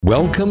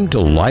Welcome to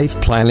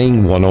Life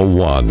Planning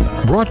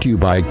 101, brought to you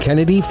by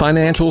Kennedy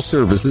Financial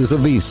Services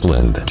of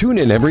Eastland. Tune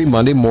in every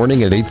Monday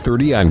morning at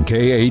 8:30 on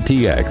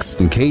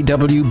KATX and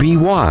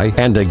KWBY,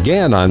 and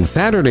again on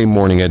Saturday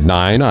morning at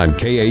 9 on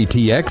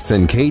KATX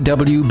and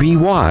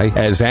KWBY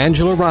as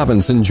Angela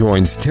Robinson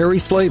joins Terry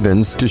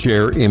Slavens to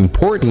share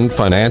important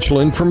financial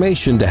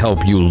information to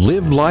help you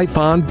live life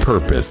on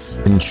purpose.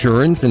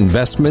 Insurance,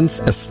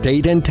 investments,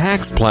 estate and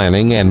tax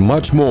planning, and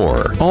much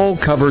more. All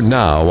covered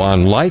now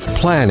on Life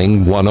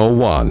Planning 101.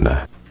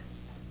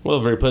 Well,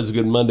 very pleasant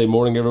good Monday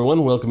morning,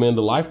 everyone. Welcome into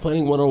Life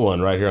Planning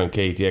 101 right here on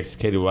KTX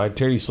KDY.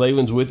 Terry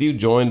Slavens with you,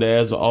 joined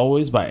as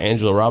always by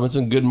Angela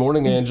Robinson. Good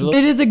morning, Angela.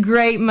 It is a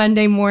great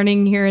Monday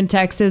morning here in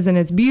Texas, and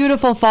it's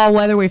beautiful fall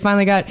weather. We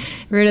finally got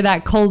rid of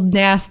that cold,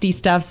 nasty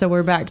stuff, so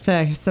we're back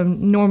to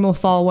some normal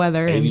fall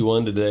weather.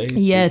 81 today,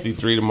 yes.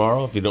 63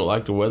 tomorrow. If you don't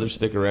like the weather,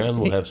 stick around.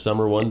 We'll have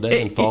summer one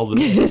day and fall the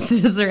next.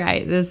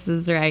 This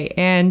is right.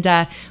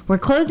 And we're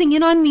closing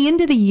in on the end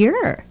of the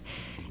year.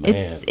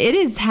 It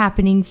is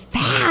happening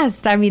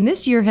fast. I mean,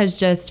 this year has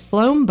just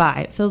flown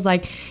by. It feels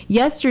like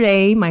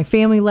yesterday my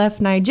family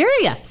left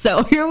Nigeria.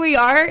 So here we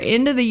are,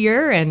 end of the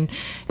year, and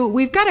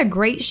we've got a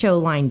great show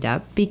lined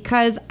up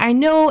because I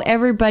know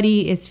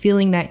everybody is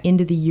feeling that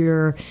end of the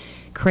year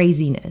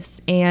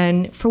craziness.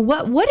 And for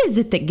what is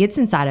it that gets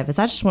inside of us?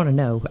 I just want to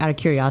know out of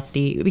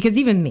curiosity, because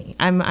even me,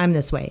 I'm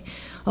this way.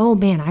 Oh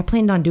man, I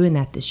planned on doing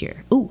that this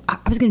year. Oh, I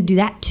was going to do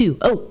that too.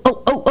 Oh.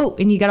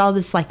 And you got all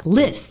this like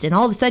list, and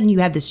all of a sudden you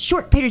have this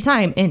short period of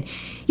time and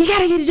you got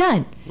to get it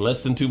done.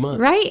 Less than 2 months.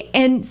 Right?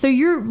 And so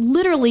you're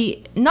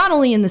literally not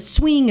only in the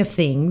swing of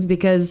things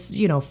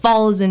because,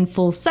 fall is in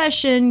full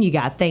session. You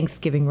got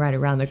Thanksgiving right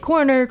around the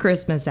corner,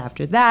 Christmas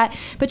after that,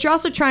 but you're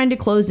also trying to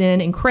close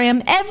in and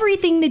cram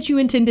everything that you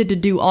intended to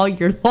do all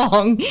year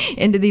long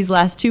into these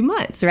last 2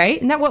 months, right?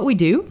 Isn't that what we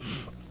do?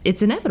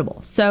 It's inevitable.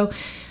 So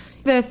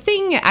the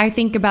thing I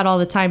think about all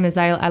the time is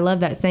I love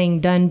that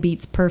saying, done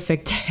beats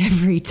perfect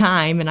every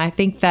time. And I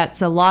think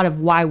that's a lot of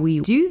why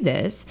we do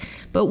this.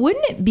 But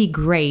wouldn't it be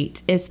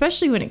great,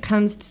 especially when it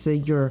comes to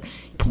your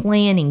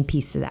planning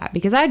piece of that?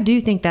 Because I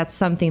do think that's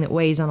something that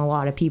weighs on a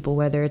lot of people,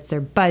 whether it's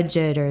their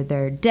budget or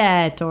their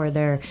debt or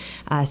their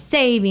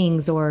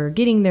savings or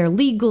getting their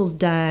legals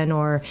done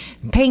or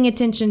paying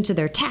attention to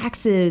their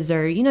taxes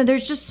or,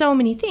 there's just so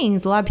many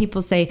things. A lot of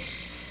people say,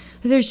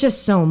 there's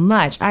just so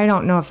much. I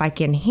don't know if I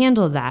can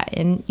handle that.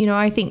 And,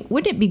 I think,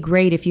 wouldn't it be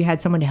great if you had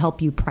someone to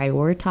help you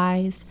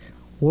prioritize,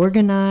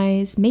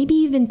 organize, maybe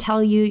even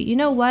tell you, you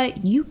know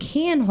what, you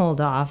can hold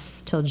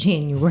off till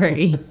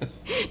January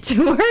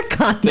to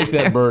work on that. Take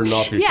that burden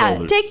off your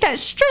shoulders. Yeah, take that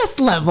stress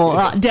level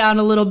down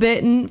a little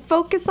bit and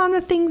focus on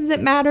the things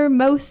that matter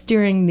most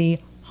during the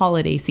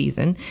holiday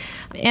season.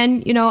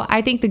 And,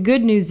 I think the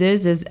good news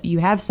is you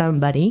have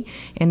somebody,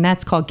 and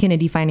that's called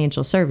Kennedy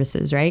Financial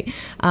Services, right?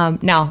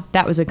 Now,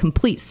 that was a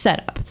complete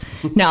setup.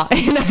 Now,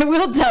 and I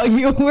will tell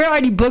you, we're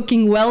already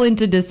booking well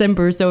into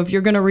December, so if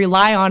you're going to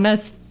rely on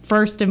us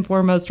first and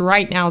foremost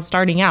right now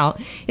starting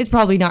out, it's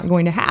probably not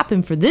going to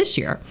happen for this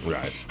year.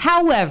 Right.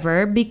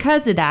 However,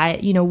 because of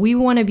that, we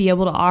want to be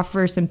able to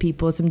offer some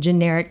people some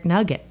generic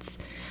nuggets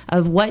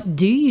of what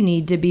do you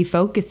need to be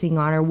focusing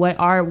on, or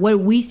what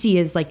we see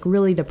as like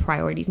really the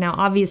priorities. Now,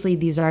 obviously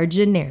these are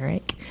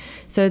generic,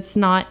 so it's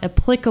not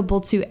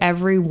applicable to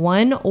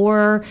everyone,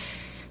 or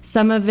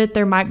some of it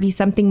there might be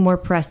something more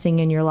pressing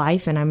in your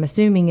life, and I'm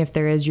assuming if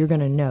there is, you're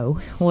going to know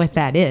what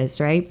that is,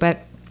 right?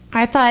 But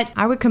I thought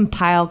I would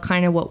compile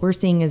kind of what we're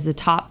seeing as the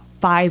top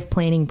 5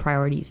 planning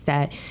priorities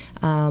that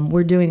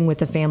we're doing with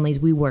the families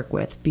we work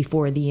with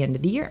before the end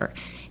of the year,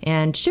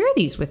 and share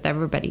these with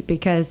everybody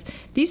because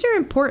these are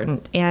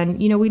important. And,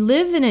 we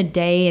live in a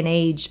day and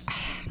age,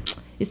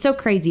 it's so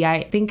crazy.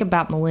 I think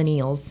about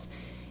millennials,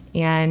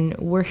 and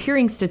we're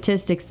hearing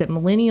statistics that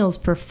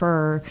millennials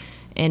prefer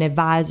an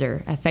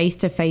advisor, a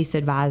face-to-face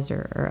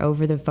advisor or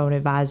over-the-phone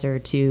advisor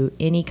to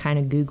any kind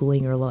of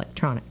Googling or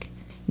electronic.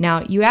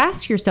 Now, you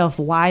ask yourself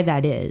why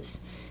that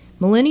is.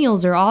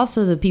 Millennials are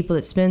also the people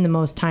that spend the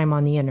most time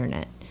on the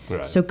internet.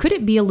 Right. So could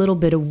it be a little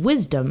bit of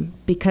wisdom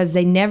because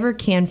they never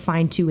can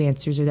find 2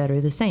 answers that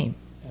are the same?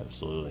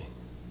 Absolutely.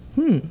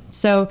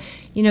 So,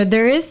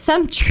 there is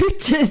some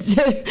truth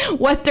to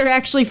what they're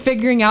actually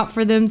figuring out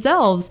for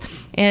themselves.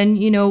 And,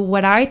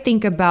 what I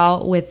think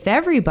about with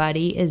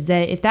everybody is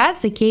that if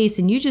that's the case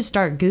and you just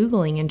start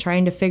Googling and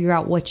trying to figure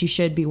out what you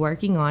should be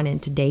working on in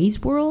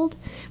today's world,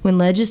 when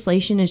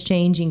legislation is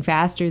changing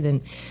faster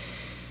than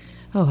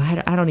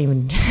I don't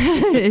even,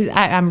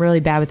 I'm really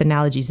bad with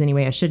analogies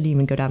anyway. I shouldn't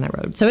even go down that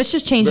road. So it's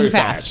just changing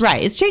fast.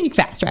 Right. It's changing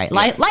fast, right?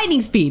 Yeah.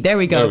 Lightning speed. There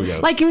we go.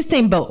 Like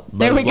Usain Bolt.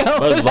 There we go.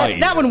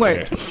 That one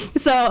worked. Yeah.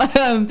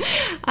 So,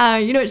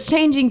 it's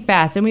changing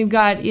fast. And we've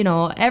got,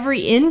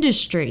 every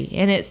industry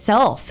in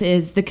itself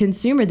is the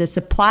consumer, the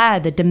supply,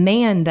 the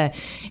demand,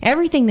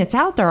 everything that's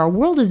out there. Our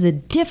world is a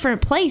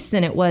different place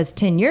than it was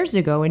 10 years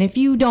ago. And if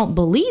you don't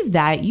believe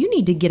that, you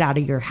need to get out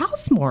of your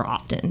house more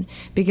often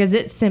because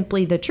it's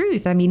simply the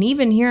truth. I mean,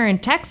 even here in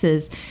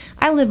Texas,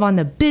 I live on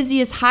the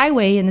busiest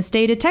highway in the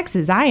state of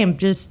Texas. I am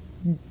just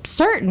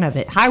certain of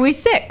it. Highway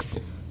 6.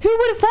 Who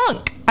would have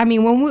thunk? I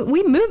mean, when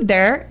we moved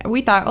there,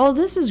 we thought, oh,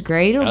 this is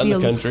great. It'll Out be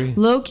in the a country.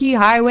 low-key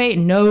highway.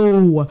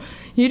 No.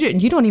 You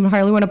don't even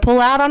hardly want to pull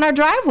out on our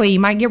driveway. You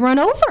might get run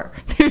over.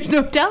 There's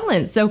no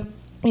telling. So,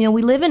 we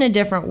live in a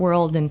different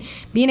world, and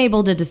being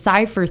able to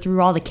decipher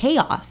through all the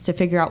chaos to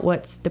figure out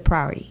what's the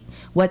priority,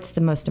 what's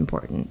the most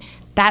important.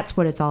 That's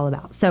what it's all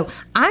about. So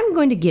I'm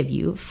going to give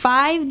you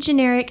 5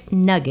 generic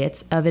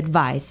nuggets of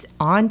advice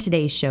on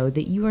today's show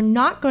that you are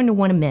not going to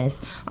want to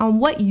miss on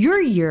what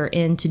your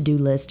year-end to-do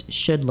list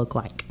should look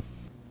like.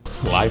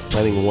 Life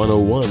Planning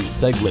 101,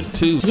 segment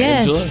 2.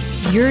 Yes,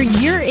 Angela? your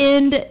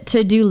year-end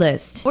to-do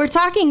list. We're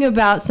talking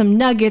about some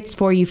nuggets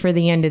for you for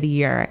the end of the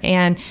year,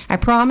 and I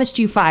promised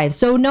you 5.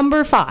 So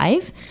number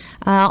 5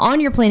 on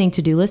your planning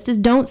to-do list is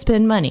don't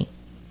spend money.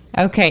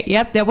 Okay,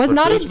 yep, that was For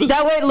not Christmas?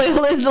 that way.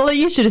 Liz,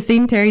 you should have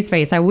seen Terry's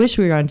face. I wish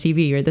we were on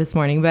TV here this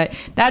morning, but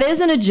that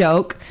isn't a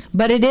joke,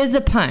 but it is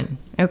a pun,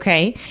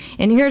 okay?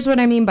 And here's what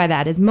I mean by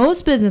that is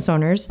most business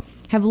owners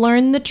have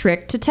learned the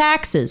trick to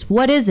taxes.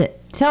 What is it?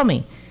 Tell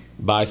me.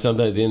 Buy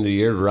something at the end of the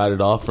year to write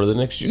it off for the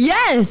next year.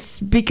 Yes,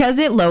 because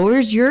it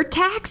lowers your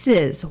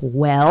taxes.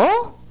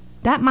 Well,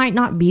 that might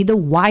not be the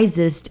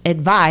wisest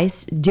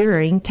advice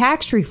during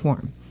tax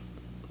reform.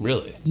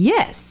 Really?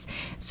 Yes.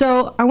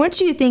 So I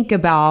want you to think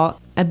about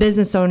a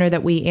business owner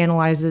that we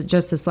analyzed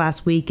just this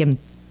last week, and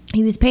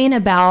he was paying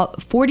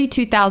about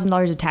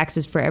 $42,000 of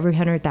taxes for every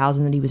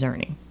 $100,000 that he was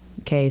earning.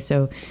 Okay,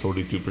 so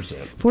 42%.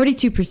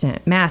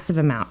 42%, massive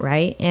amount,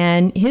 right?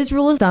 And his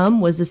rule of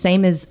thumb was the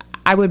same as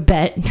I would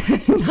bet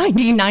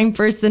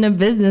 99% of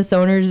business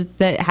owners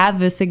that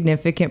have a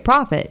significant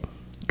profit.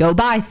 Go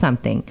buy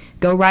something.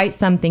 Go write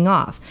something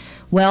off.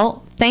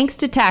 Well, thanks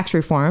to tax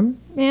reform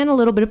and a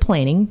little bit of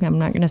planning, I'm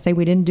not going to say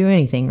we didn't do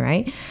anything,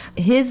 right?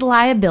 His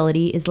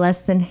liability is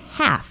less than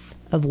half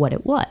of what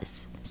it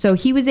was. So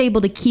he was able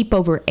to keep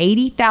over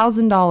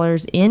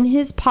 $80,000 in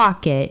his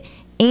pocket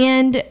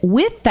and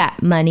with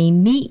that money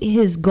meet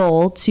his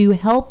goal to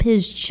help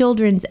his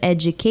children's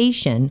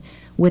education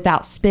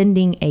without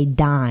spending a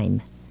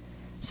dime.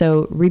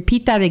 So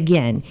repeat that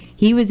again.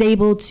 He was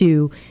able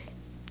to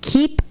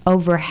keep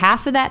over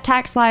half of that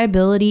tax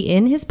liability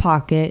in his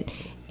pocket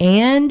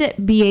and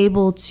be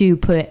able to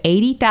put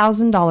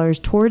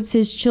 $80,000 towards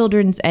his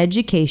children's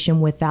education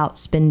without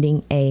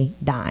spending a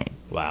dime.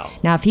 Wow.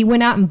 Now, if he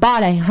went out and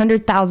bought a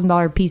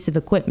 $100,000 piece of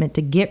equipment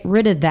to get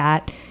rid of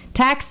that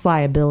tax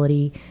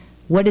liability,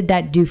 what did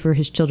that do for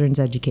his children's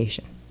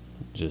education?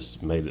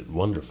 Just made it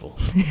wonderful.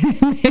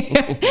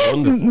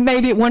 Wonderful.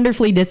 Made it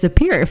wonderfully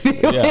disappear. If you're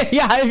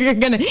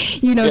gonna,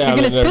 if you're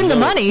gonna spend the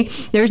money,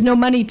 there's no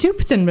money to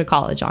send to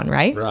college on,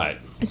 right?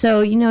 Right.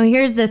 So,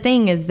 here's the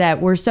thing is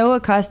that we're so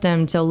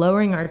accustomed to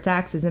lowering our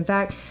taxes. In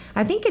fact,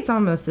 I think it's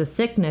almost a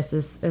sickness,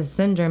 a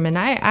syndrome, and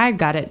I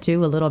got it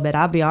too a little bit.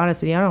 I'll be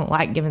honest with you. I don't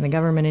like giving the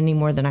government any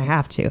more than I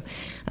have to.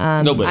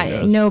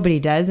 Nobody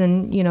does,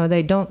 and,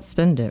 they don't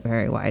spend it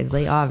very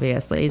wisely,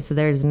 obviously. So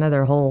there's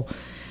another whole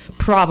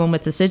problem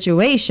with the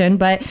situation.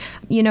 But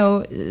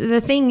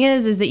the thing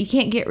is that you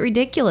can't get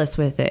ridiculous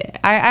with it.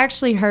 I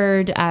actually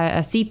heard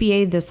a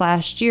CPA this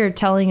last year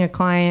telling a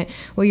client,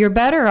 well, you're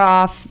better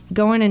off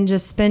going and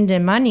just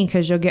spending money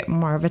because you'll get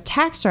more of a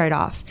tax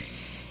write-off.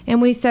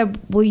 And we said,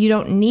 well, you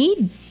don't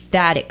need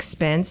that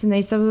expense. And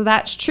they said, well,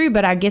 that's true,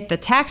 but I get the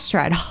tax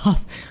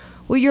write-off.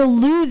 Well, you're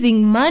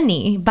losing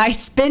money by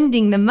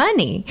spending the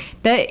money.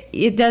 That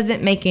it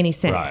doesn't make any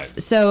sense.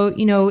 Right. So,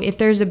 if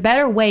there's a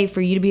better way for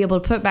you to be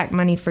able to put back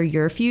money for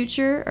your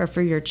future or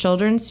for your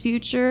children's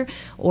future,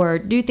 or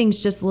do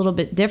things just a little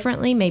bit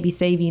differently, maybe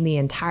save you the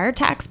entire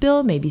tax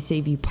bill, maybe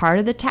save you part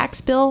of the tax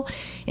bill,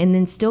 and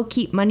then still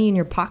keep money in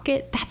your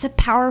pocket, that's a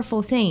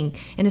powerful thing.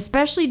 And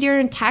especially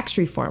during tax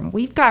reform,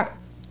 we've got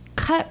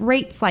cut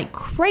rates like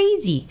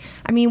crazy.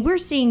 I mean, we're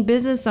seeing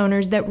business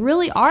owners that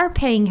really are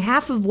paying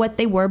half of what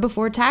they were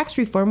before tax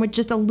reform with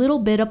just a little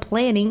bit of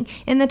planning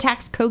and the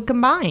tax code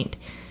combined.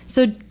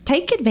 So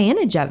take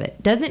advantage of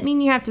it. Doesn't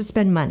mean you have to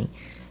spend money.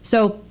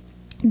 So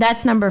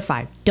that's number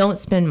 5. Don't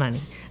spend money.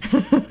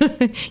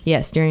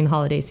 Yes, during the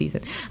holiday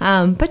season.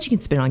 But you can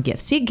spend on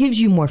gifts. See, it gives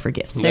you more for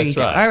gifts. There you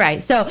go. Right. All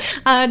right. So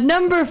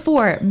number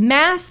 4,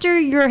 master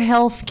your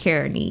health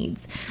care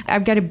needs.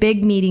 I've got a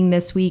big meeting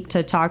this week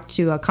to talk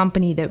to a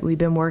company that we've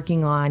been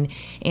working on.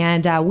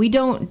 And we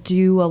don't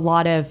do a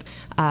lot of,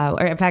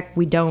 or in fact,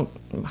 we don't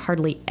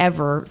hardly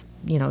ever,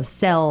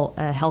 sell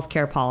a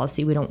healthcare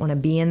policy. We don't want to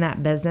be in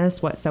that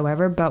business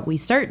whatsoever. But we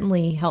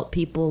certainly help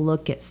people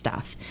look at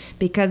stuff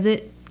because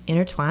it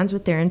intertwines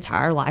with their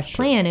entire life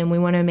plan, and we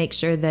want to make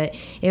sure that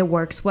it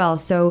works well.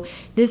 So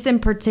this in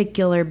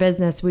particular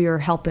business, we were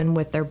helping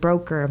with their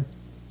broker,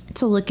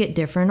 to look at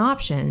different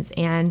options.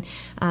 And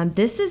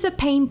this is a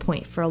pain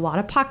point for a lot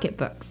of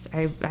pocketbooks.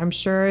 I'm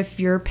sure if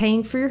you're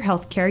paying for your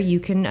health care, you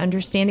can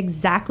understand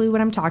exactly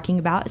what I'm talking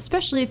about,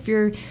 especially if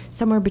you're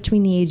somewhere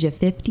between the age of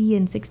 50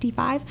 and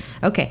 65.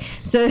 Okay,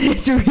 so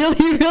it's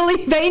really,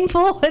 really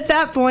painful at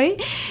that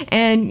point.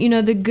 And,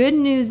 the good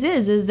news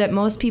is that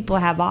most people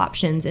have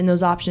options, and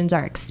those options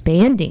are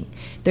expanding.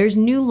 There's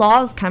new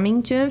laws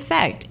coming to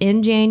effect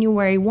in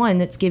January 1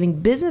 that's giving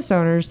business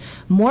owners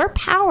more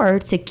power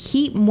to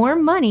keep more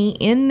money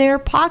in their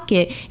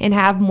pocket and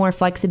have more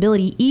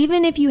flexibility,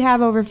 even if you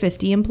have over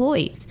 50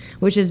 employees,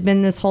 which has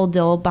been this whole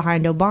deal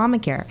behind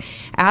Obamacare.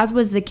 As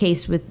was the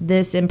case with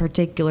this in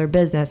particular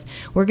business,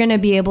 we're going to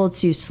be able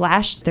to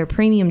slash their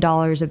premium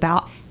dollars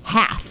about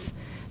half.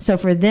 So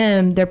for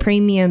them, their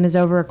premium is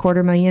over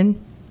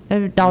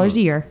 $250,000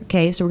 a year.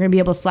 Okay, so we're going to be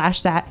able to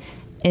slash that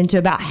into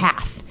about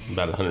half.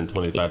 About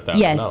 $125,000.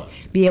 Yes,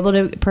 be able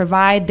to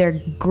provide their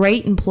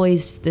great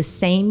employees the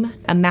same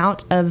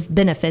amount of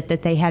benefit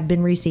that they had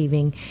been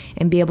receiving,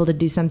 and be able to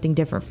do something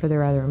different for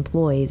their other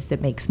employees that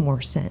makes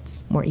more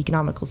sense, more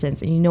economical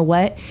sense. And you know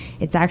what?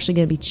 It's actually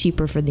going to be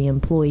cheaper for the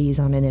employees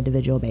on an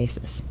individual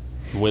basis.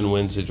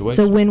 Win-win situation.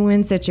 It's a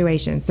win-win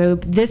situation. So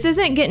this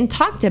isn't getting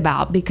talked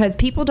about because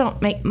people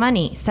don't make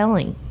money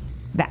selling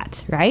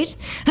that, right?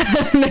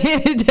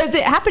 Does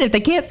it happen? If they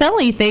can't sell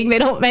anything, they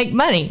don't make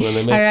money. When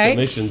they make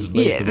commissions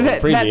based on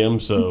premium,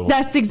 so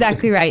that's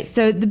exactly right.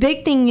 So the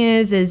big thing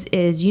is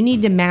you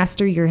need to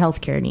master your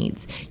healthcare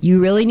needs. You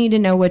really need to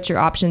know what your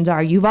options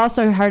are. You've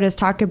also heard us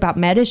talk about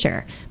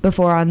Medi-Share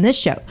before on this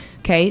show.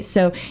 Okay,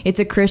 so it's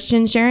a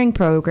Christian sharing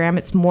program.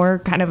 It's more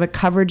kind of a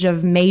coverage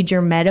of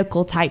major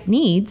medical type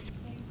needs,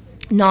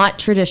 not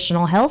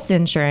traditional health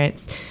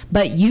insurance,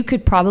 but you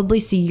could probably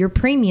see your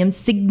premiums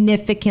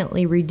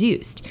significantly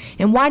reduced.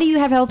 And why do you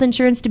have health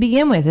insurance to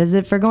begin with? Is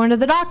it for going to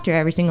the doctor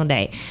every single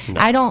day?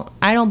 No.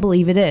 I don't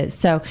believe it is.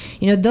 So,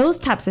 those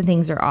types of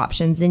things are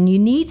options, and you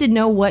need to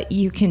know what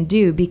you can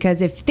do,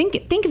 because think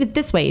of it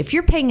this way. If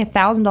you're paying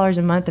 $1,000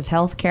 a month of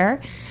health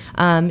care,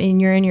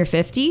 and you're in your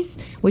 50s,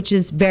 which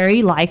is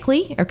very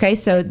likely, okay,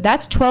 so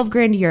that's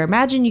 $12,000 a year.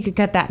 Imagine you could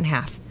cut that in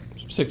half.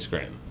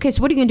 $6,000. Okay,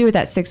 so what are you going to do with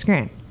that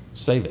 $6,000?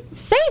 Save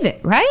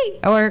it, right?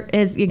 Or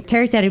as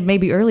Terry said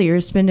maybe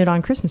earlier, spend it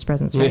on Christmas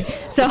presents, right?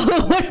 So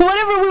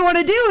whatever we want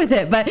to do with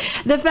it. But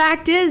the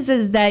fact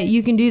is that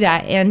you can do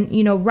that. And,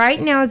 right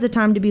now is the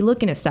time to be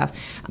looking at stuff.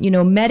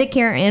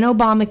 Medicare and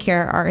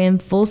Obamacare are in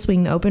full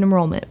swing, open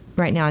enrollment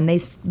right now, and they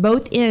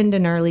both end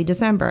in early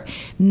December.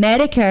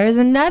 Medicare is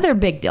another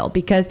big deal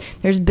because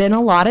there's been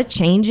a lot of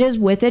changes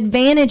with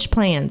Advantage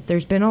plans.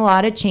 There's been a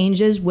lot of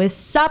changes with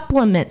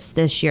supplements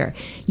this year.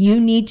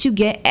 You need to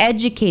get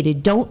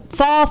educated. Don't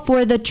fall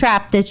for the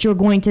trap that you're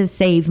going to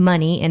save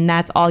money and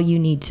that's all you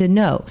need to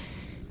know.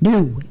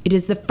 No, it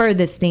is the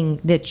furthest thing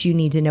that you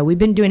need to know. We've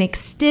been doing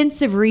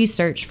extensive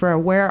research for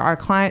where our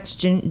clients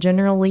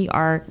generally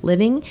are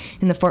living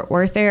in the Fort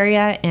Worth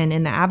area and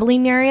in the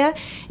Abilene area.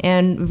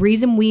 And the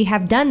reason we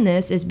have done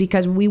this is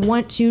because we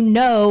want to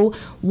know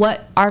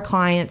what our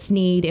clients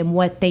need and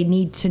what they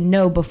need to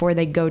know before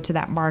they go to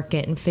that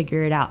market and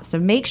figure it out. So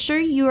make sure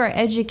you are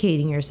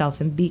educating yourself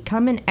and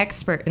become an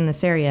expert in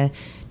this area.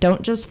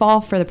 Don't just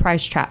fall for the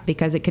price trap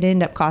because it could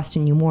end up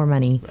costing you more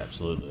money.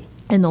 Absolutely.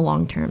 In the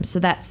long term. So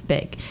that's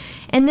big.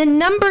 And then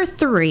number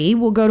 3,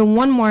 we'll go to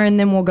one more and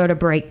then we'll go to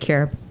break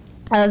here,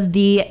 of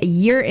the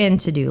year-end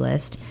to-do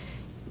list.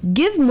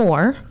 Give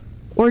more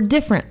or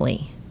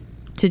differently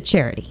to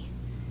charity.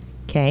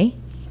 Okay?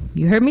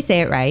 You heard me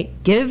say it right.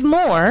 Give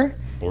more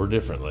or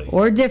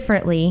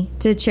differently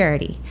to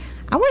charity.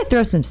 I want to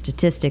throw some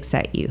statistics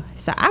at you.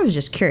 So I was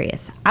just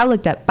curious. I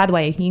looked up, by the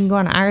way, you can go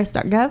on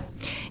irs.gov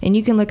and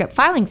you can look up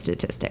filing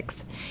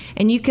statistics.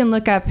 And you can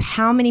look up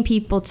how many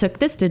people took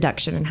this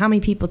deduction and how many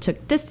people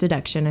took this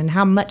deduction and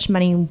how much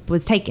money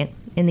was taken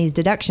in these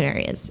deduction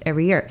areas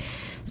every year.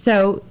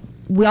 So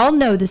we all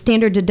know the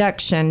standard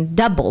deduction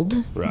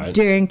doubled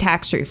during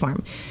tax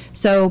reform.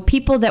 So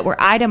people that were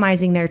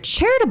itemizing their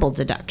charitable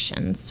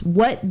deductions,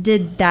 what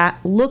did that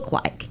look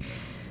like?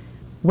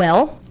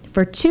 Well,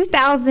 for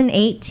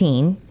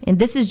 2018, and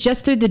this is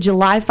just through the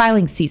July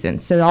filing season,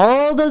 so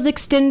all those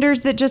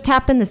extenders that just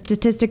happened, the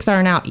statistics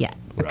aren't out yet,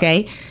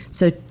 okay?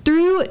 So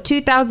through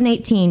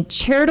 2018,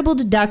 charitable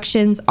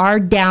deductions are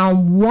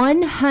down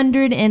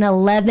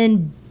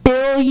 $111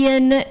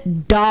 billion.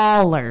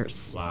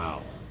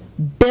 Wow.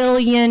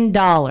 $billion,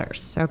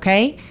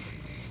 okay?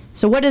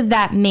 So what does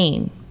that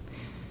mean?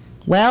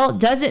 Well,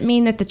 does it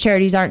mean that the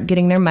charities aren't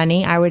getting their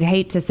money? I would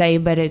hate to say,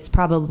 but it's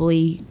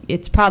probably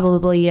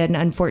an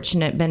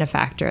unfortunate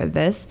benefactor of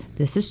this.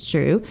 This is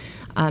true.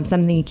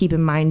 Something to keep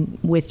in mind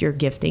with your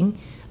gifting.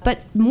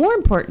 But more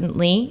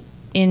importantly,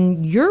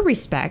 in your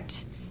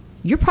respect,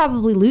 you're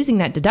probably losing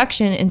that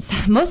deduction. And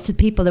most of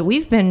the people that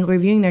we've been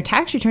reviewing their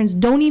tax returns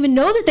don't even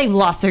know that they've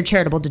lost their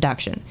charitable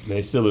deduction.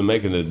 They still been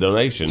making the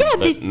donation, Yeah,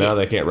 but now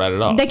they can't write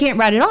it off. They can't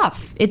write it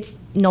off. It's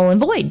null and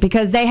void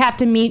because they have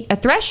to meet a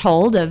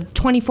threshold of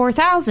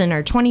 $24,000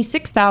 or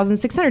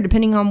 $26,600,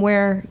 depending on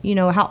where,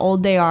 how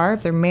old they are,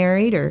 if they're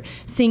married or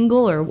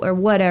single or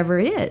whatever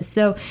it is.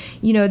 So,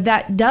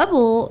 that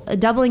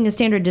doubling the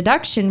standard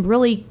deduction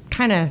really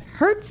kind of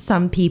hurts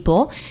some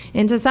people.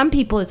 And to some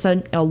people, it's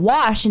a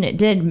wash and it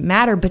did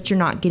matter, but you're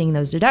not getting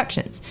those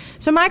deductions.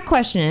 So my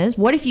question is,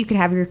 what if you could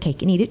have your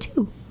cake and eat it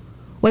too?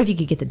 What if you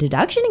could get the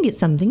deduction and get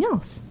something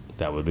else?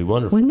 That would be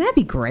wonderful. Wouldn't that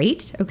be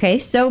great? Okay,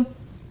 so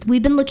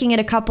we've been looking at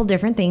a couple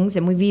different things,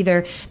 and we've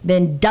either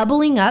been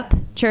doubling up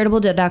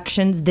charitable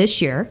deductions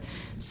this year.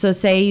 So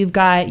say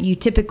you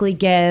typically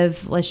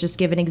give, let's just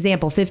give an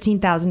example,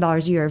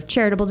 $15,000 a year of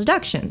charitable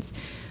deductions.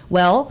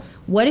 Well,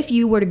 what if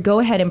you were to go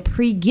ahead and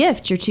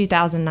pre-gift your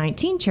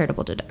 2019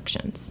 charitable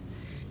deductions?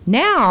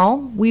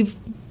 Now we've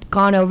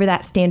gone over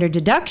that standard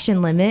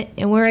deduction limit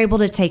and we're able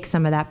to take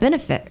some of that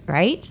benefit,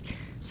 right?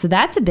 So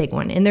that's a big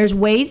one. And there's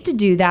ways to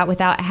do that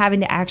without having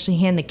to actually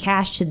hand the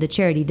cash to the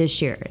charity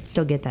this year and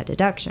still get that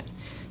deduction.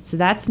 So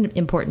that's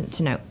important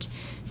to note.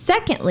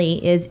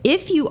 Secondly is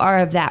if you are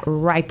of that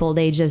ripe old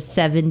age of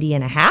 70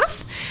 and a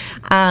half,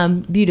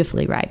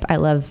 beautifully ripe. I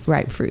love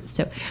ripe fruits.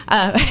 So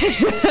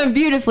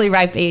beautifully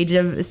ripe age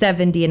of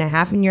 70 and a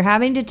half, and you're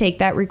having to take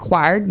that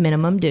required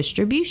minimum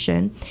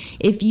distribution.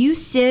 If you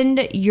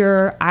send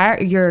your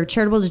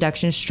charitable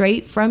deduction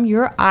straight from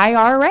your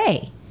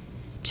IRA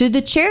to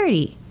the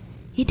charity,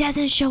 it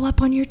doesn't show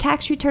up on your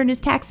tax return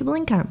as taxable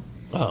income.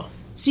 Oh.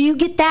 So you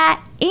get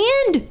that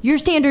and your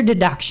standard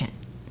deduction.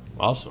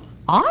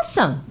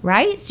 Awesome,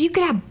 right? So you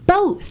could have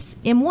both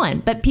in one,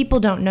 but people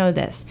don't know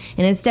this.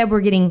 And instead we're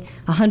getting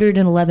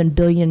 $111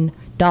 billion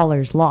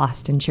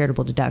lost in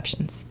charitable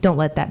deductions. Don't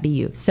let that be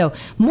you. So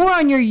more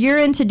on your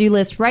year-end to-do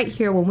list right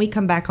here when we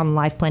come back on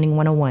Life Planning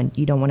 101.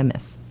 You don't want to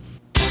miss.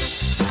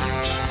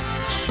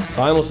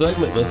 Final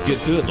segment. Let's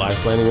get to it. Life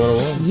Planning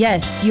 101.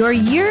 Yes, your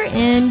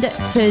year-end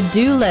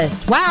to-do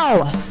list.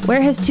 Wow,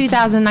 where has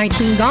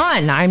 2019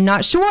 gone? I'm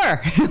not sure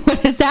what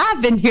has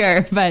happened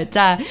here, but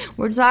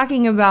we're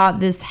talking about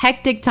this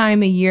hectic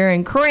time of year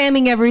and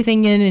cramming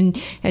everything in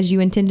and as you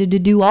intended to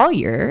do all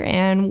year.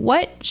 And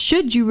what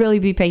should you really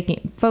be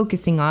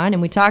focusing on?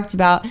 And we talked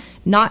about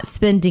not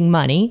spending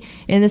money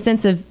in the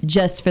sense of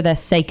just for the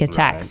sake of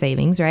tax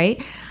savings,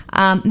 right?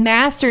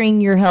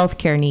 Mastering your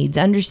healthcare needs,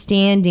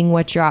 understanding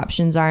what your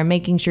options are, and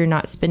making sure you're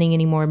not spending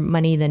any more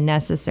money than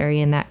necessary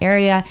in that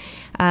area.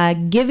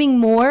 Giving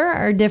more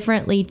or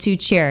differently to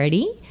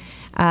charity.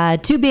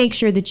 To make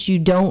sure that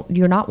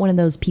you're not one of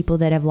those people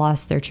that have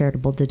lost their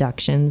charitable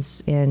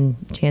deductions, and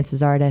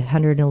chances are at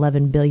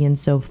 $111 billion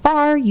so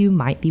far, you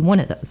might be one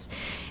of those.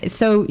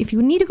 So if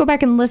you need to go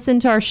back and listen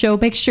to our show,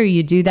 make sure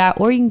you do that,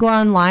 or you can go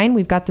online.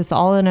 We've got this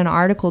all in an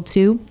article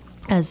too.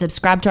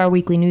 Subscribe to our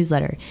weekly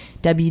newsletter,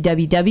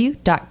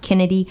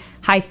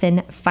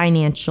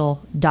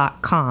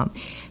 www.kennedy-financial.com.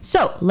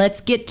 So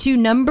let's get to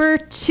number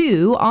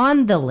 2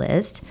 on the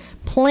list,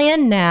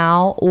 plan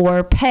now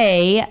or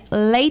pay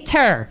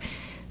later.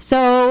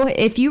 So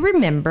if you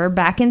remember,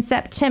 back in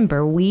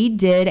September, we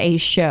did a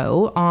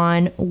show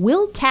on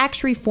will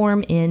tax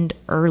reform end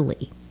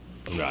early?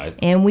 Right.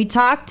 And we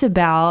talked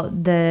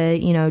about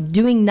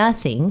doing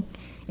nothing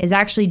is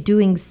actually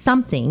doing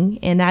something,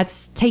 and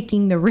that's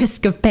taking the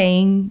risk of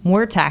paying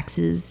more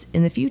taxes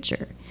in the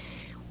future.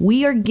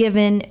 We are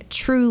given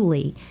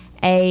truly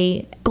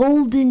a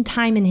golden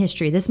time in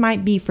history. This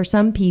might be for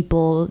some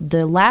people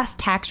the last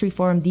tax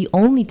reform, the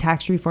only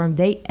tax reform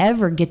they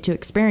ever get to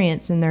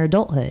experience in their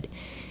adulthood.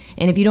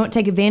 And if you don't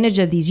take advantage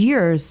of these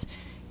years,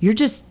 you're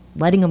just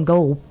letting them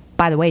go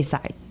by the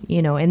wayside,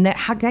 and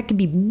that could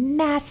be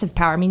massive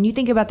power. I mean, you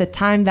think about the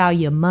time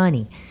value of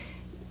money.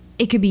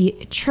 It could be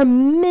a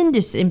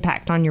tremendous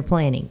impact on your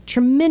planning,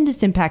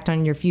 tremendous impact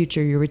on your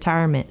future, your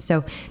retirement.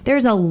 So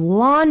there's a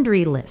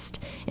laundry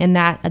list in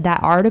that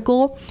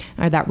article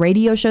or that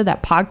radio show,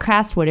 that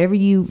podcast, whatever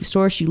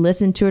source you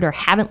listen to it or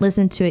haven't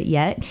listened to it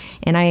yet.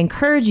 And I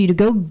encourage you to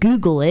go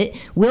Google it.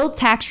 Will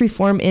tax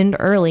reform end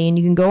early? And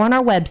you can go on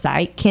our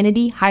website,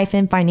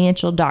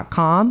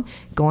 Kennedy-financial.com.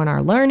 Go on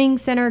our learning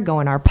center, go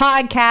on our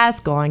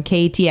podcast, go on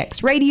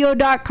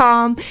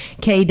KTXradio.com,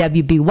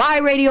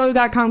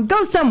 KWBYradio.com,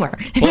 go somewhere.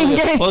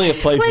 Plenty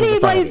of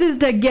places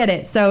to get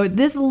it. So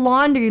this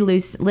laundry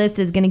list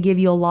is going to give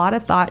you a lot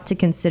of thought to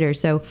consider.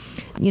 So,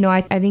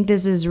 I think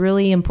this is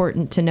really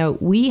important to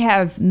note. We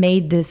have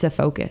made this a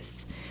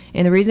focus.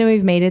 And the reason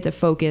we've made it the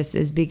focus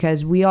is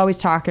because we always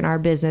talk in our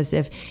business,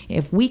 if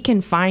we can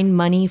find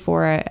money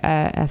for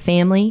a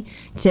family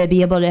to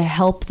be able to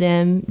help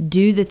them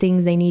do the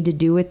things they need to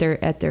do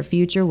at their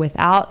future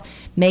without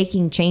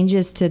making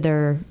changes to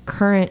their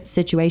current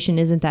situation,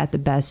 isn't that the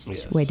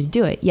best way to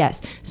do it?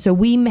 Yes. So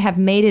we have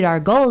made it our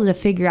goal to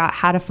figure out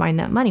how to find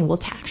that money. Well,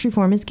 tax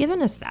reform has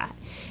given us that.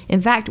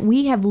 In fact,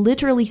 we have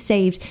literally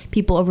saved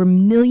people over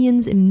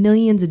millions and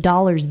millions of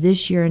dollars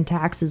this year in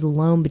taxes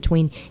alone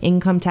between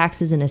income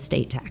taxes and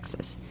estate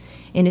taxes.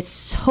 And it's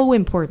so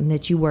important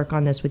that you work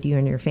on this with you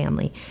and your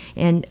family.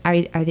 And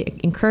I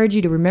encourage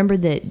you to remember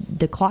that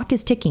the clock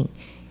is ticking.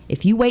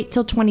 If you wait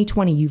till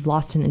 2020, you've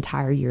lost an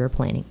entire year of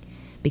planning.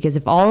 Because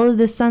if all of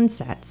this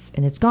sunsets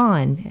and it's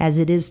gone, as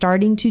it is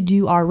starting to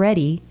do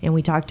already, and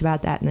we talked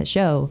about that in the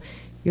show,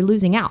 you're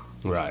losing out.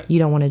 Right. You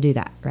don't want to do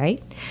that,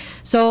 right?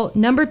 So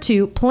number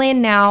 2,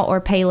 plan now or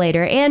pay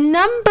later. And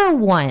number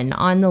 1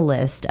 on the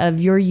list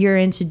of your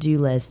year-end to-do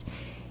list,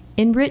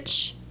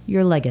 enrich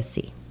your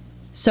legacy.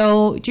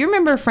 So do you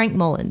remember Frank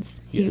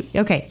Mullins? Yes.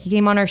 He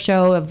came on our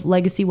show of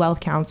Legacy Wealth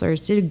Counselors,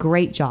 did a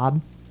great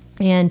job.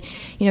 And,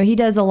 he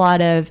does a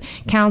lot of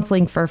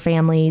counseling for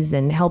families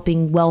and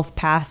helping wealth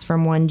pass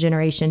from one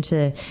generation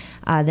to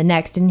the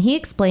next. And he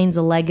explains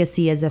a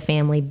legacy as a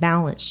family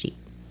balance sheet.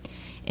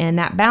 And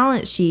that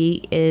balance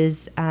sheet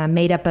is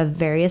made up of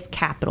various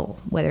capital,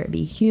 whether it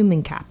be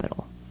human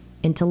capital,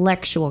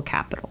 intellectual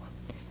capital,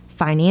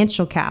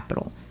 financial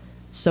capital,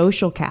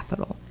 social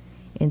capital,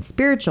 and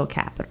spiritual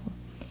capital.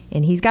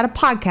 And he's got a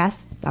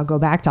podcast. I'll go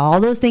back to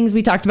all those things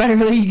we talked about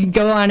earlier. You can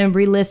go on and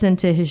re-listen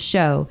to his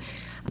show.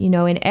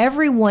 And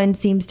everyone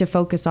seems to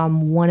focus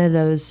on one of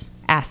those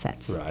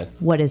assets. Right.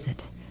 What is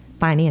it?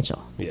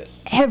 Financial.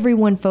 Yes.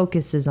 Everyone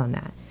focuses on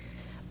that.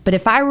 But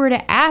if I were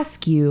to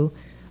ask you,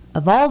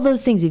 of all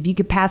those things, if you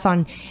could pass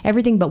on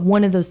everything but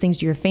one of those things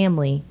to your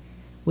family,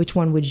 which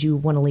one would you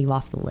want to leave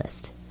off the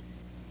list?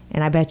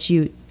 And I bet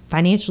you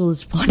financial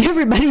is on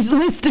everybody's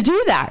list to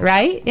do that,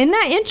 right? Isn't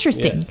that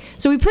interesting? Yes.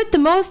 So we put the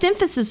most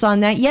emphasis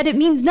on that, yet it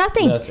means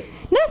nothing.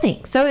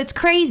 Nothing. So it's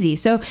crazy.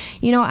 So,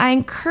 I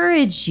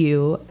encourage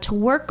you to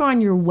work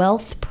on your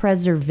wealth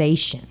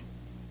preservation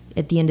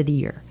at the end of the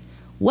year.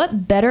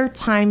 What better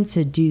time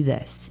to do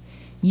this?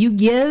 You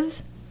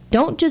give,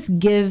 don't just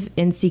give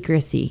in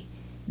secrecy.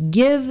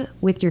 Give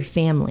with your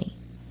family.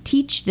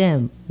 Teach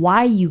them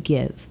why you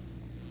give,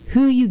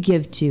 who you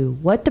give to,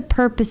 what the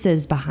purpose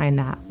is behind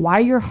that, why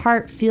your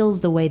heart feels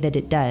the way that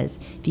it does.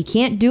 If you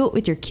can't do it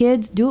with your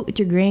kids, do it with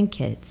your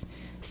grandkids.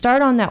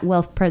 Start on that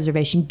wealth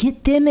preservation.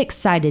 Get them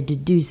excited to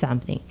do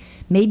something.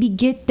 Maybe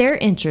get their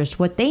interest,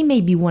 what they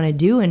maybe want to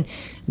do, and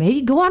maybe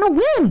go on a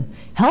whim.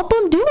 Help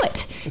them do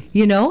it.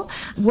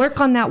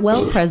 Work on that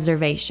wealth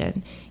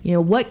preservation.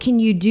 What can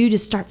you do to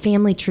start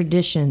family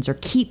traditions or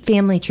keep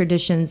family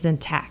traditions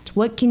intact?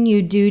 What can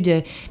you do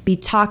to be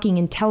talking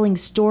and telling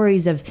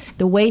stories of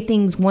the way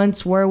things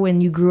once were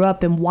when you grew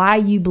up and why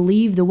you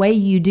believe the way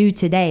you do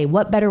today?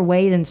 What better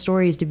way than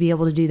stories to be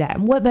able to do that?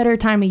 And what better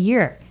time of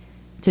year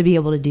to be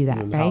able to do that,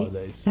 in the right?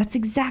 holidays. That's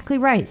exactly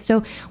right.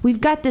 So we've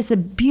got a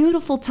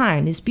beautiful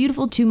time, this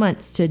beautiful 2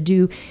 months to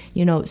do,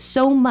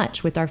 so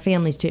much with our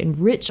families to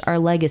enrich our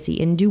legacy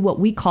and do what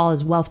we call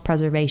as wealth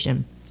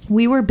preservation.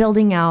 We were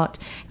building out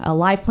a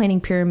life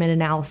planning pyramid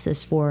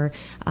analysis for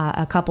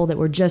a couple that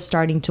we're just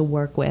starting to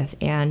work with.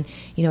 And,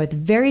 at the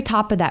very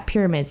top of that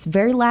pyramid, it's the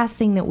very last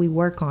thing that we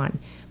work on,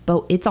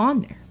 but it's on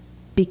there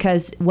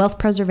because wealth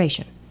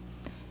preservation.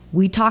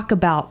 We talk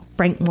about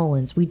Frank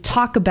Mullins. We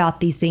talk about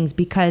these things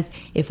because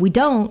if we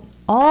don't,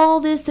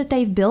 all this that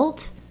they've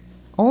built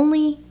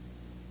only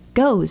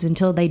goes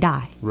until they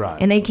die.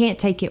 Right. And they can't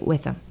take it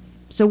with them.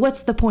 So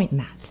what's the point in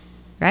that,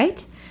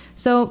 right?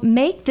 So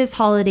make this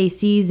holiday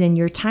season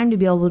your time to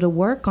be able to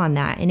work on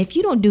that. And if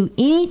you don't do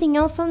anything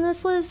else on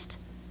this list,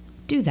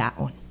 do that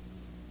one.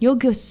 You'll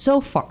go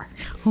so far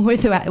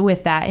with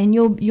that, and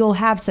you'll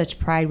have such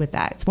pride with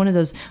that. It's one of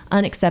those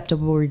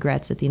unacceptable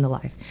regrets at the end of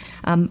life.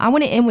 I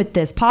want to end with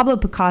this. Pablo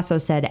Picasso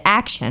said,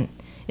 "Action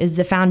is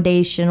the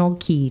foundational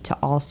key to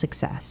all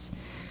success."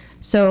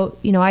 So,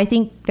 I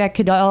think that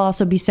could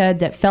also be said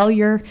that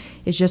failure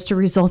is just a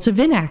result of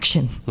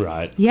inaction.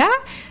 Right. Yeah?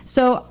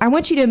 So I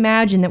want you to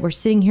imagine that we're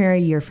sitting here a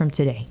year from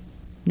today,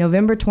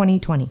 November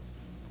 2020.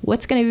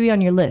 What's going to be on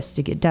your list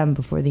to get done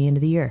before the end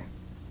of the year?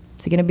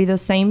 Is it going to be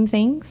those same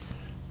things?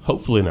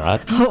 Hopefully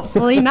not.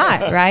 Hopefully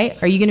not, right?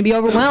 Are you going to be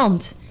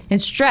overwhelmed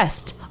and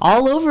stressed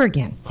all over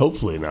again?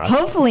 Hopefully not.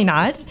 Hopefully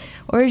not.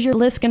 Or is your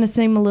list going to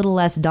seem a little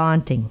less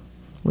daunting?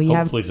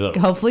 Hopefully so.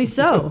 Hopefully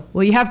so.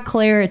 Will you have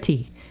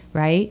clarity,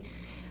 right?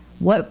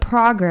 What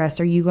progress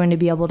are you going to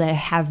be able to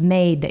have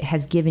made that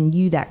has given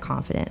you that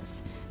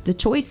confidence? The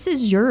choice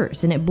is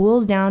yours, and it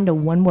boils down to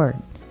one word: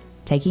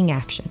 taking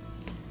action.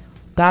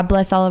 God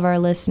bless all of our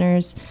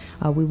listeners.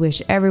 We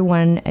wish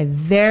everyone a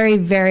very,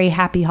 very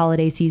happy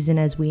holiday season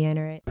as we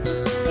enter it.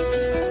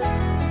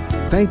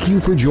 Thank you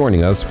for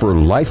joining us for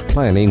Life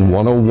Planning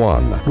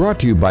 101, brought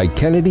to you by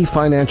Kennedy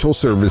Financial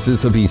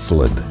Services of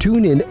Eastland.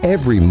 Tune in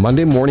every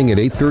Monday morning at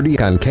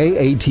 8:30 on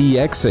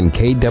KATX and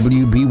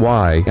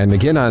KWBY, and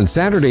again on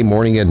Saturday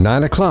morning at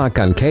 9 o'clock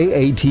on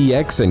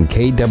KATX and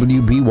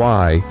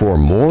KWBY for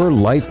more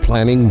Life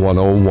Planning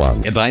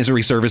 101.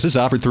 Advisory services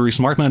offered through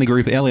Smart Money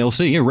Group,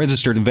 LLC, a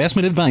registered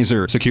investment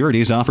advisor.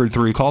 Securities offered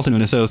through Calton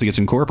 & Associates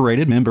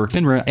Incorporated, member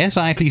FINRA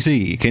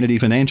SIPC. Kennedy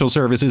Financial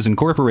Services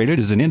Incorporated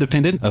is an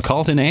independent of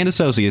Calton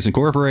 & Associates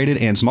Incorporated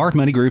and Smart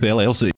Money Group, LLC.